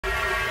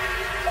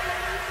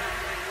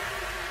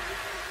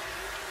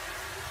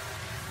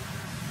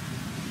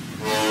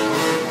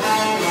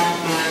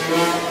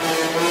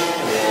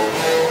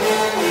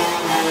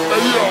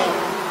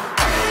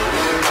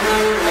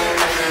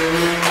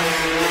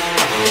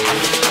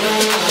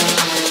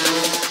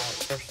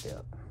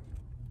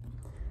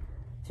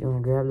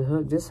grab the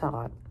hook this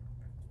side.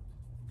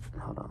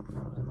 Hold on,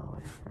 that was in my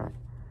way. All right,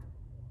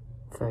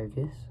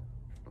 focus.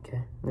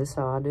 Okay, this is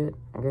how I do it.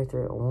 I go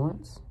through it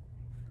once,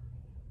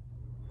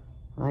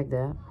 like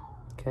that.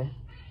 Okay,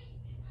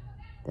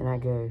 then I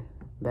go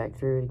back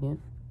through it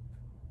again.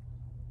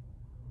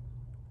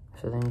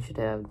 So then you should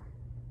have,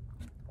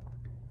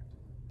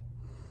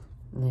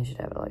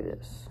 it like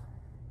this.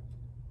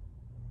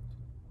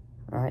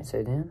 All right,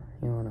 so then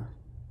you wanna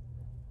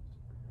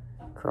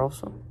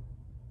cross them.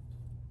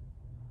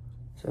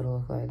 So it'll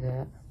look like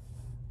that.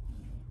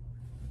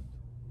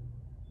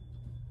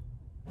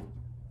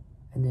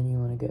 And then you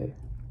wanna go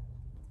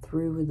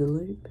through with the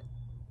loop.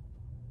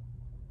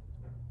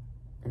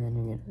 And then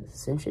you're gonna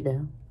cinch it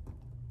down.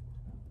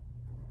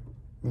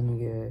 Then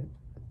you go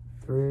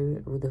through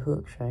it with the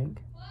hook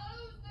shank.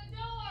 Close the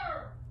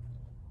door!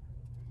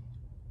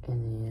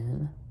 And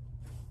then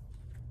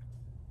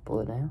pull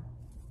it down.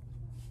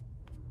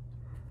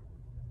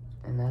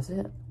 And that's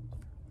it.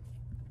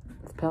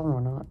 It's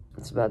Palomar knot.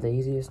 It's about the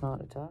easiest knot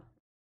to tie.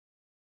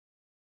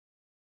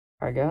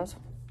 Alright guys,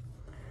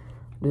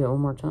 do it one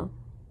more time.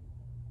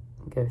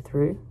 Go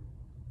through.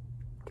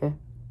 Okay.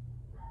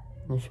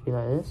 And it should be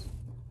like this.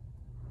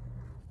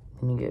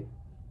 Then you get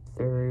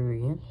through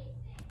again.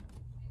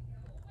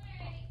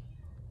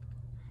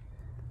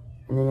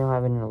 And then you'll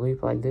have it in a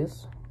loop like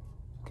this.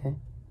 Okay.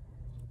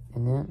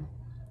 And then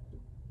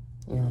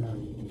you wanna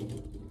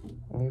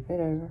loop it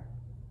over.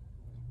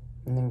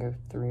 And then go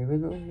through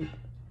with the loop.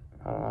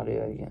 Hold on, I'll do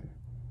that again.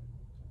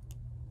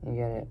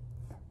 You got it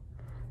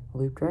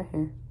looped right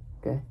here.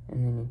 Okay.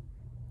 And then you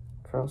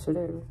cross it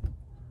over.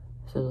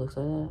 So it looks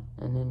like that.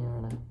 And then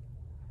you're gonna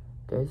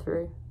go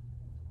through.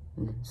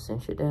 And then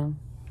cinch it down.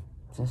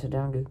 Cinch it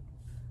down good.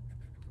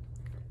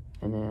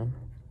 And then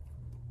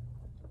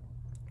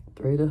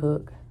through the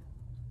hook.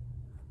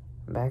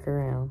 Back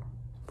around.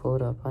 Pull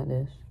it up like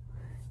this.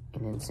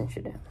 And then cinch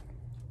it down.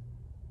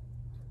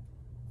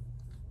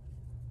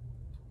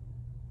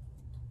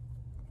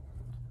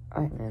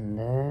 Alright, and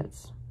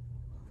that's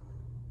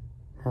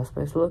how it's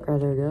supposed to look right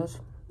there, guys.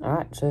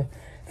 Alright, so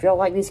if y'all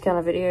like these kind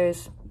of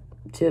videos,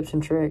 tips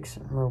and tricks,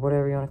 or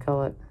whatever you want to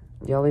call it,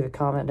 y'all leave a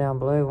comment down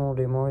below and we'll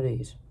do more of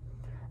these.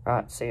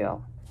 Alright, see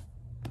y'all.